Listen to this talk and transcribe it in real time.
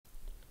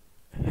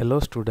Hello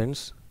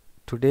students,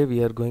 today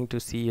we are going to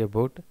see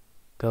about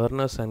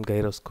governors and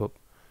gyroscope.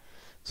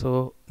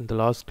 So in the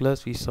last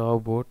class we saw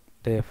about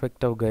the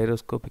effect of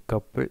gyroscopic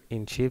couple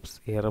in ships,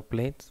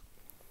 aeroplanes.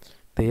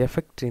 The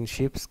effect in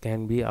ships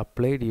can be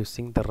applied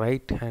using the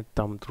right hand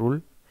thumb rule,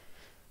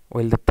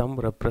 while the thumb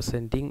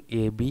representing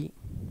AB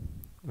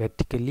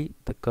vertically,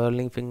 the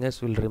curling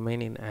fingers will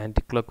remain in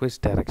anti-clockwise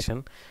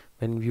direction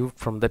when viewed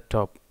from the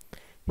top.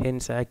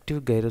 Hence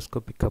active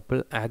gyroscopic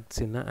couple acts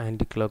in an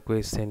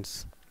anti-clockwise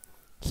sense.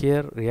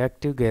 Here,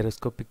 reactive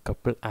gyroscopic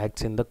couple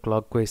acts in the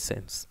clockwise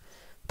sense.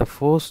 The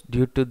force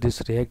due to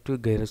this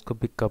reactive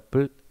gyroscopic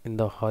couple in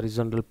the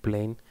horizontal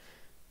plane,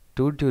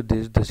 due to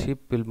this, the ship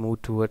will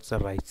move towards the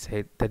right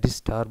side, that is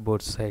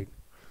starboard side.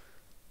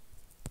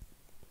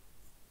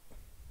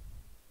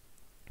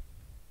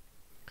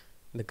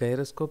 The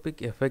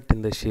gyroscopic effect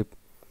in the ship.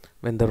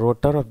 When the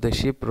rotor of the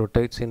ship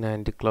rotates in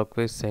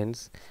anti-clockwise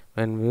sense,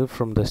 when viewed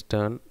from the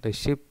stern, the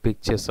ship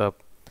pitches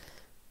up.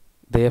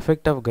 The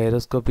effect of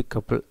gyroscopic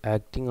couple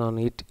acting on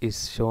it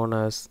is shown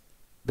as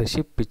the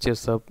ship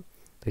pitches up,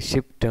 the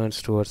ship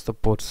turns towards the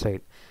port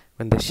side.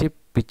 When the ship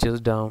pitches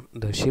down,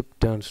 the ship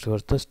turns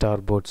towards the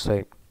starboard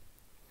side.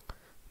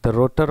 The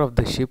rotor of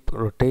the ship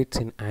rotates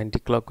in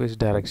anti-clockwise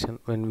direction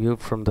when viewed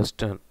from the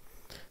stern.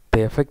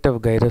 The effect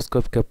of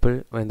gyroscopic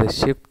couple when the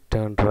ship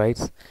turns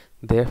right,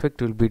 the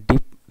effect will be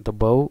dip the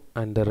bow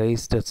and the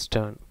raise the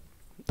stern.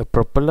 The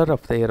propeller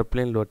of the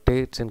airplane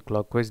rotates in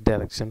clockwise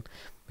direction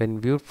when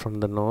viewed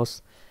from the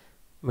nose.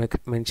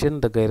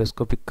 Mention the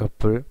gyroscopic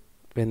couple.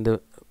 When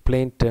the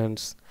plane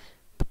turns,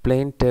 the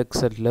plane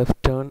takes a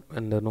left turn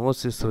and the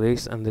nose is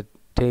raised and the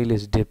tail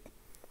is dipped.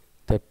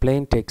 The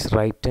plane takes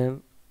right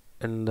turn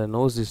and the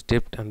nose is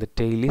dipped and the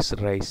tail is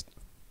raised.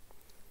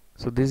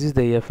 So this is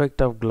the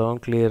effect of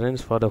ground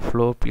clearance for the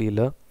floor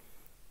wheeler.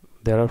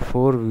 There are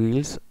four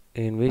wheels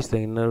in which the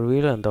inner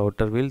wheel and the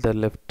outer wheel, the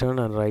left turn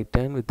and right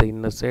turn with the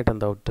inner side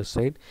and the outer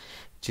side,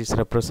 which is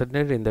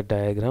represented in the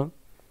diagram.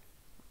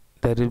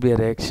 There will be a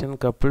reaction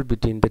couple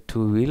between the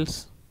two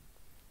wheels.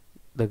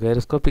 The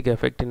gyroscopic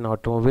effect in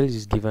automobiles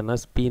is given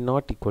as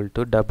P0 equal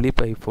to W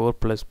by 4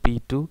 plus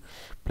P2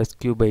 plus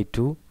Q by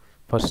 2.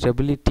 For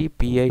stability,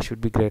 Pi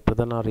should be greater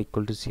than or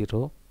equal to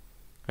 0.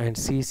 And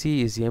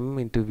Cc is M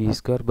into V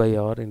square by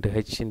R into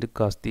H into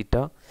cos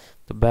theta.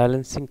 The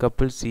balancing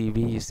couple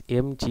Cv is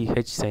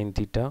mgh sin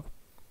theta.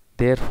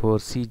 Therefore,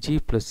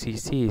 Cg plus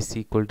Cc is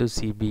equal to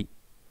Cb.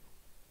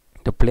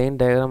 The plane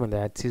diagram and the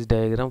axis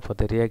diagram for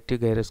the reactive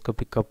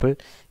gyroscopic couple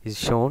is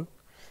shown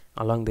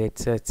along the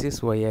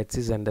x-axis,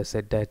 y-axis and the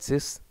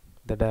z-axis.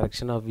 The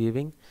direction of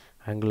viewing,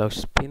 angle of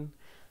spin,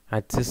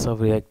 axis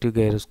of reactive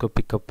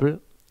gyroscopic couple,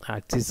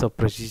 axis of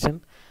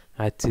precision,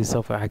 axis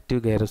of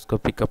active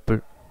gyroscopic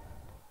couple.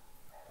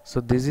 So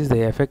this is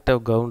the effect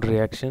of ground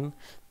reaction,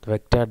 the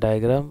vector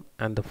diagram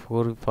and the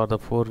for the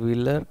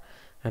four-wheeler,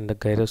 and the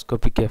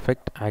gyroscopic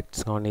effect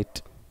acts on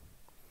it.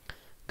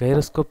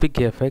 Gyroscopic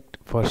effect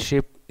for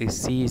ship is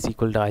C is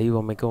equal to I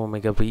omega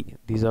omega B.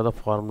 These are the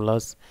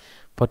formulas.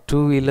 For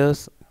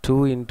two-wheelers,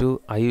 2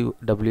 into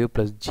IW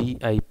plus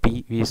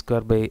GIP V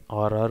square by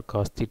RR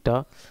cos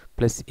theta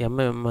plus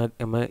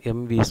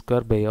M V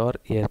square by R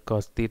air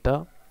cos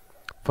theta.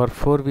 For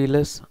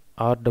four-wheelers,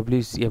 RW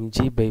is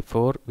mg by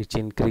 4, which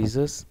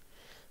increases.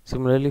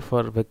 Similarly,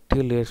 for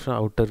vectorization,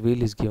 outer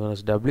wheel is given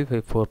as W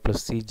by 4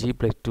 plus CG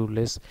plus 2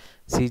 less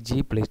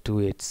CG plus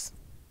 2H.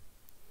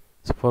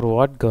 So for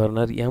watt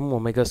governor, M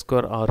omega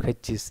square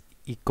RH is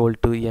equal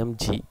to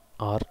mg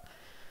R,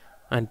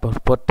 and for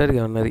Porter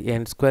governor,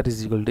 N square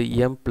is equal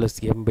to M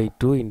plus M by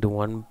 2 into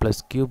 1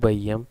 plus Q by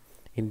M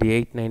into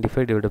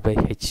 895 divided by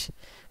H,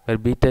 where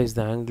beta is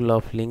the angle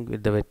of link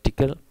with the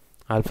vertical,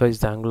 alpha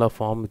is the angle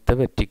of arm with the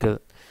vertical.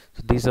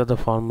 So these are the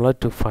formula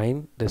to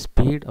find the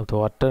speed of the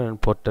water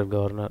and Porter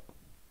governor.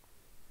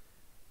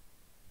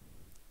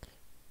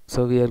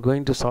 So we are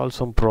going to solve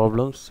some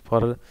problems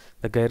for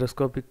the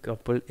gyroscopic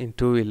couple in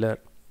two-wheeler.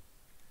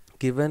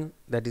 Given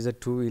that is a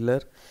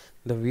two-wheeler,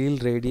 the wheel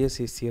radius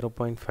is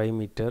 0.5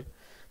 meter,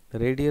 the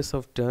radius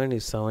of turn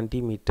is 70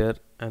 meter,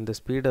 and the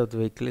speed of the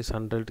vehicle is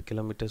 100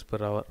 kilometers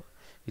per hour,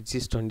 which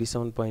is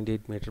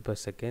 27.8 meter per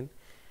second.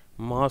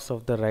 Mass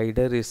of the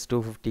rider is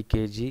 250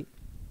 kg.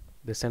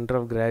 The center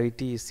of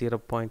gravity is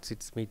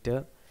 0.6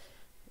 meter.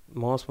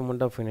 Mass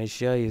moment of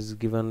inertia is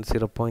given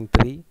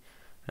 0.3,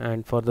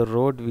 and for the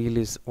road wheel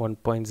is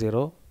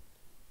 1.0.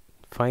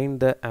 Find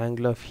the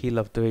angle of heel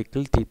of the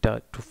vehicle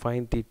theta. To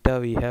find theta,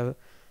 we have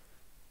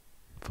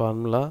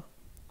formula.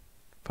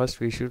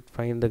 First we should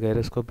find the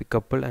gyroscopic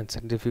couple and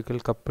centrifugal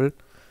couple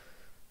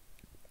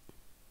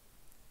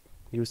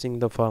using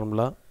the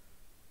formula.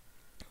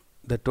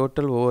 The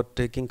total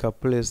overtaking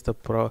couple is the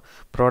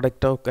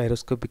product of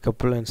gyroscopic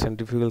couple and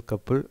centrifugal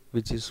couple,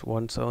 which is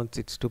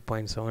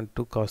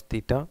 1762.72 cos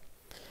theta.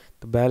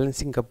 The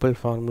balancing couple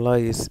formula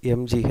is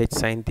mgh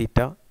sin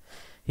theta.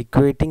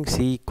 Equating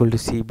C equal to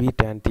CB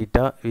tan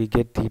theta, we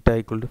get theta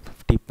equal to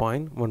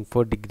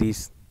 50.14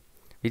 degrees,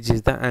 which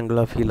is the angle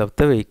of heel of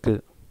the vehicle.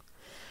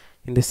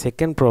 In the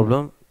second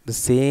problem, the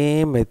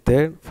same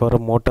method for a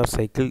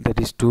motorcycle, that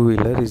is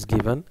two-wheeler, is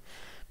given.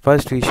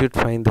 First we should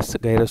find the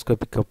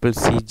gyroscopic couple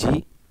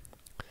CG,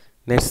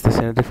 next the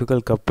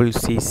centrifugal couple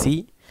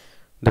CC.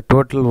 The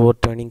total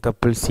overturning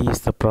couple C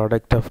is the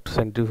product of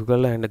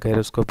centrifugal and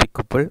gyroscopic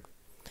couple.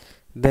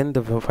 Then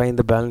find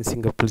the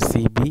balancing couple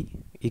CB.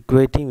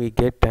 Equating, we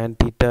get tan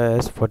theta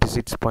as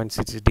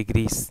 46.6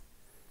 degrees.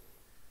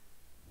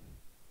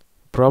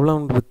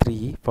 Problem number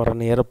 3. For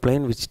an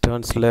aeroplane which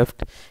turns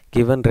left,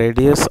 given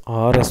radius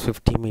r as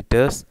 50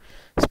 meters,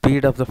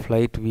 speed of the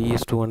flight v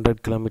is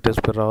 200 kilometers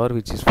per hour,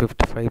 which is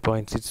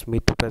 55.6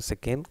 meter per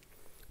second.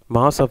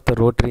 Mass of the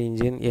rotary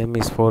engine m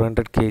is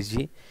 400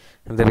 kg,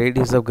 and the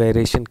radius of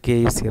gyration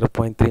k is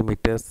 0.3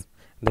 meters.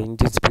 The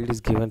engine speed is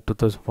given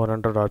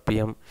 2400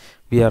 rpm.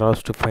 We are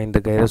asked to find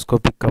the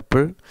gyroscopic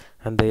couple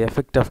and the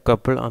effect of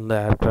couple on the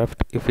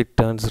aircraft if it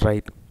turns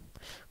right.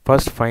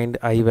 First find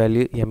I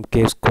value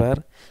mk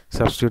square,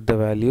 substitute the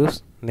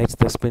values. Next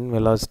the spin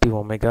velocity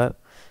omega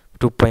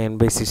 2 pi n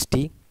by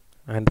 60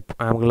 and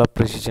angular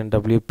precision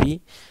wp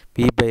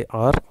p by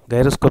r.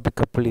 Gyroscopic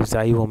couple is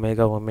I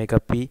omega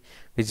p,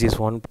 which is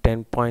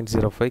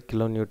 10.05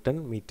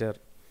 kilonewton meter.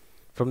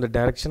 From the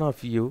direction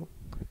of u,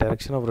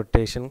 direction of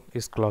rotation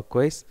is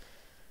clockwise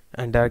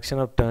and direction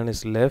of turn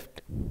is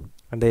left,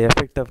 and the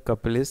effect of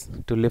couple is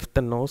to lift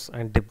the nose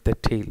and dip the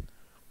tail.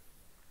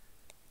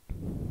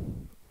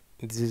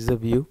 This is the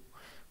view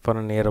for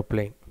an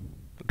aeroplane.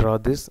 Draw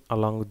this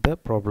along with the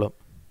problem.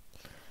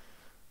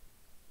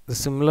 The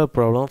similar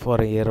problem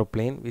for an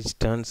aeroplane which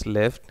turns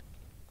left.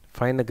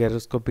 Find the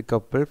gyroscopic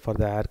couple for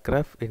the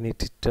aircraft when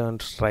it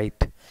turns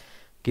right.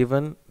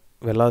 Given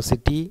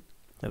velocity,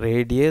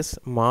 radius,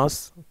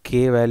 mass,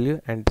 k value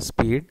and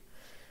speed.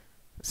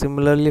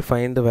 Similarly,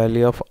 find the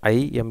value of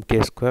I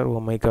mk square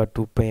omega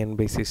 2 pi n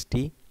by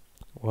 60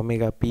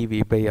 omega p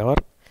v by r,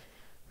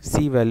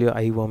 c value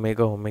I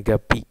omega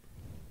p.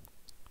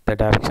 The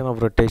direction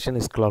of rotation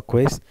is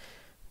clockwise,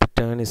 the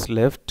turn is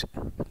left,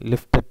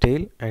 lift the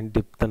tail and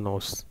dip the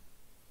nose.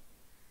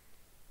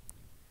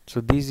 So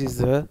this is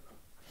the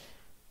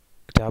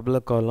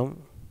tabular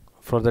column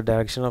for the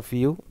direction of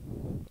view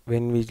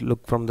when we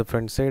look from the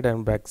front side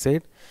and back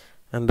side,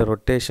 and the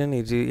rotation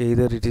is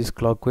either it is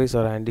clockwise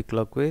or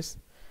anti-clockwise.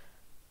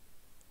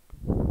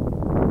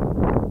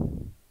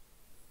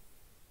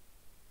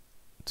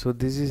 So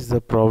this is the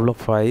problem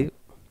 5.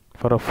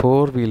 For a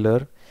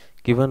four-wheeler,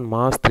 given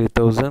mass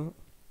 3000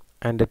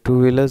 and the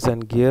two-wheelers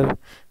and gear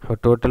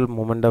have total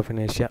moment of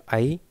inertia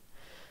I,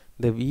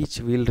 the each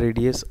wheel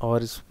radius r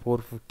is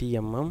 450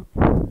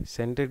 mm,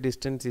 center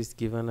distance is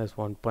given as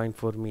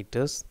 1.4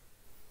 meters,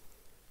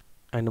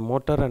 and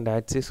motor and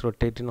axis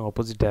rotate in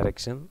opposite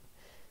direction,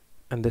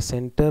 and the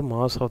center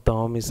mass of the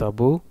arm is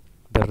above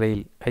the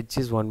rail, h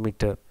is 1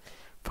 meter.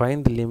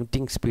 Find the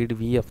limiting speed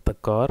v of the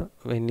car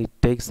when it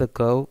takes the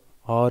curve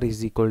r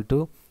is equal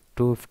to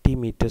 250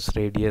 meters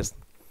radius.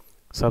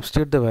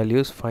 Substitute the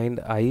values. Find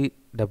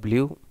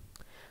IW,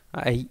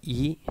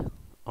 IE,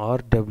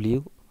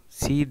 RW,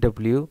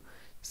 CW,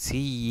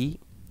 CE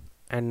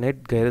and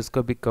net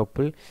gyroscopic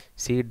couple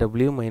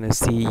CW minus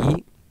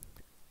CE.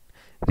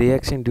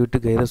 Reaction due to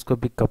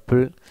gyroscopic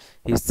couple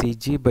is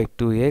CG by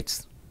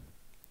 2h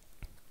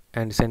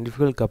and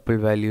centrifugal couple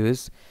value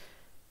is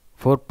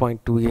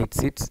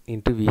 4.286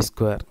 into V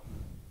square.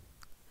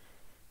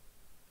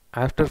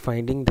 After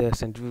finding the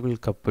centrifugal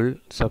couple,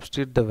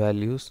 substitute the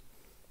values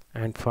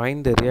and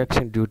find the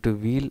reaction due to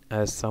wheel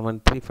as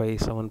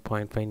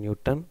 7357.5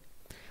 Newton.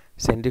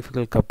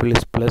 Centrifugal couple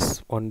is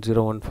plus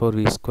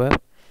 1014 V square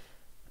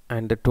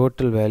and the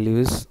total value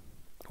is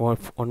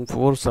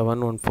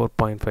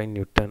 14714.5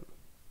 Newton.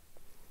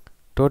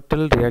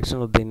 Total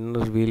reaction of the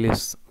inner wheel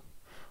is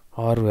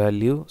R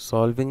value.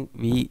 Solving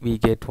V, we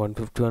get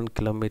 151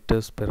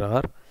 kilometers per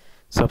hour.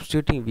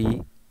 Substituting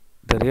V,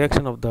 the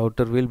reaction of the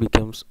outer wheel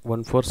becomes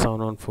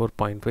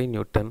 14714.5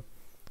 Newton.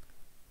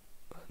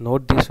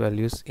 Note these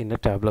values in a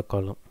tabular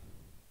column.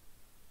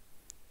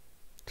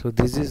 So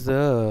this is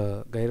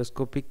the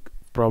gyroscopic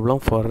problem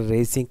for a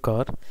racing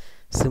car.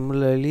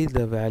 Similarly,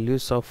 the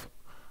values of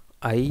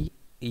I,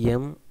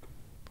 M,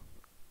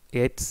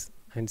 H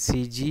and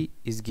CG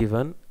is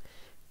given,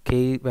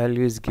 K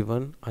value is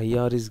given,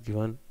 IR is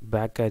given,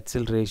 back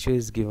axle ratio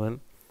is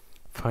given.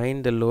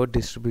 Find the load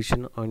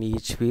distribution on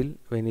each wheel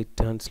when it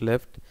turns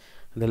left,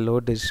 and the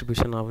load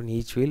distribution on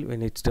each wheel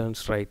when it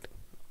turns right.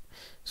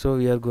 So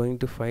we are going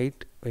to find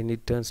when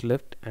it turns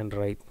left and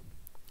right.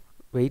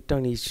 Weight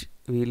on each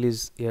wheel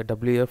is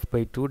WF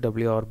by 2,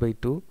 WR by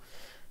 2,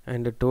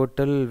 and the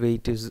total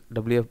weight is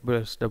WF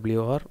plus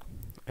WR,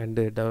 and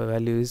the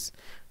value is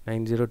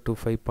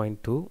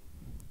 9025.2.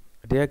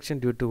 Reaction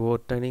due to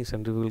overturning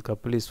centrifugal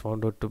couple is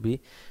found out to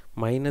be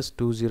minus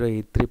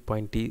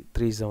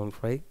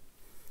 2083.375.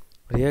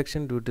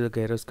 Reaction due to the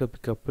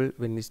gyroscopic couple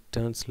when it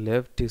turns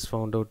left is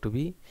found out to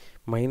be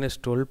minus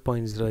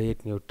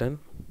 12.08 Newton,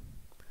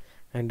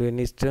 and when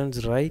it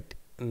turns right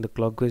in the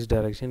clockwise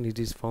direction it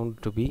is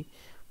found to be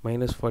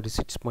minus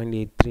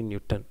 46.83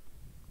 Newton.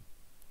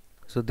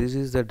 So this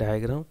is the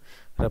diagram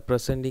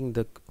representing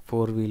the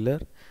four-wheeler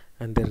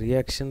and the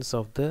reactions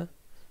of the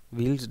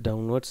wheels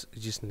downwards,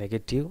 which is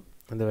negative,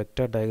 and the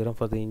vector diagram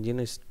for the engine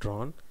is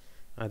drawn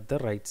at the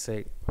right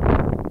side.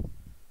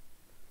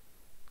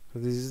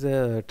 This is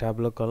a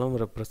tabular column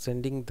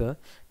representing the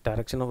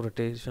direction of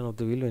rotation of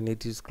the wheel when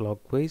it is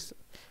clockwise,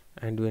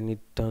 and when it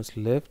turns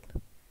left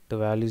the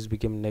values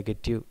become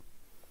negative.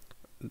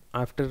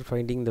 After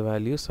finding the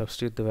values,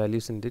 substitute the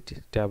values in the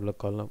tabular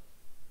column.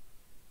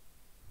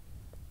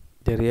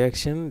 The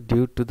reaction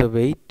due to the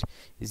weight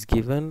is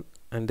given,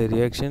 and the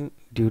reaction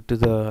due to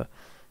the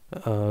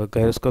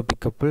gyroscopic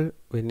couple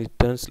when it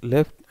turns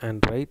left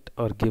and right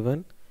are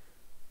given.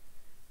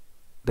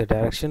 The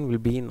direction will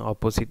be in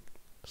opposite,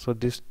 so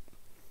this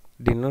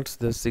denotes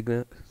the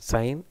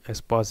sign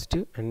as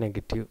positive and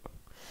negative.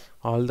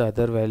 All the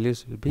other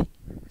values will be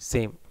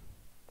same.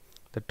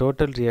 The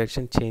total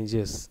reaction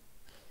changes.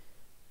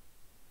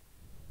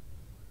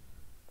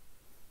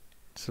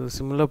 So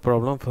similar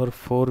problem for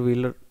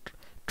four-wheeler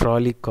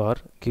trolley car.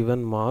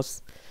 Given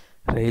mass,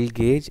 rail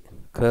gauge,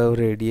 curve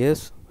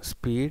radius,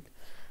 speed,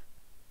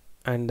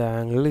 and the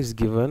angle is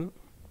given,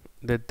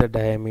 that the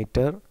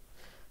diameter.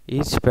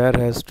 Each pair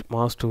has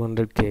mass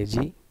 200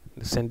 kg.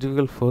 The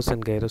centrifugal force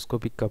and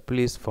gyroscopic couple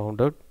is found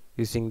out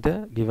using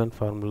the given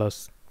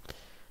formulas,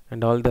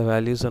 and all the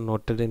values are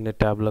noted in the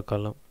tabular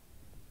column.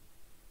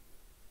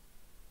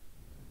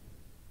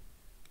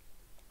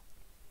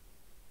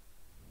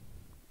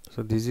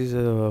 So this is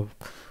a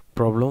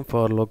problem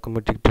for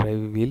locomotive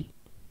drive wheel.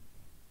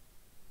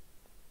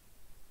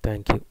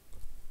 Thank you.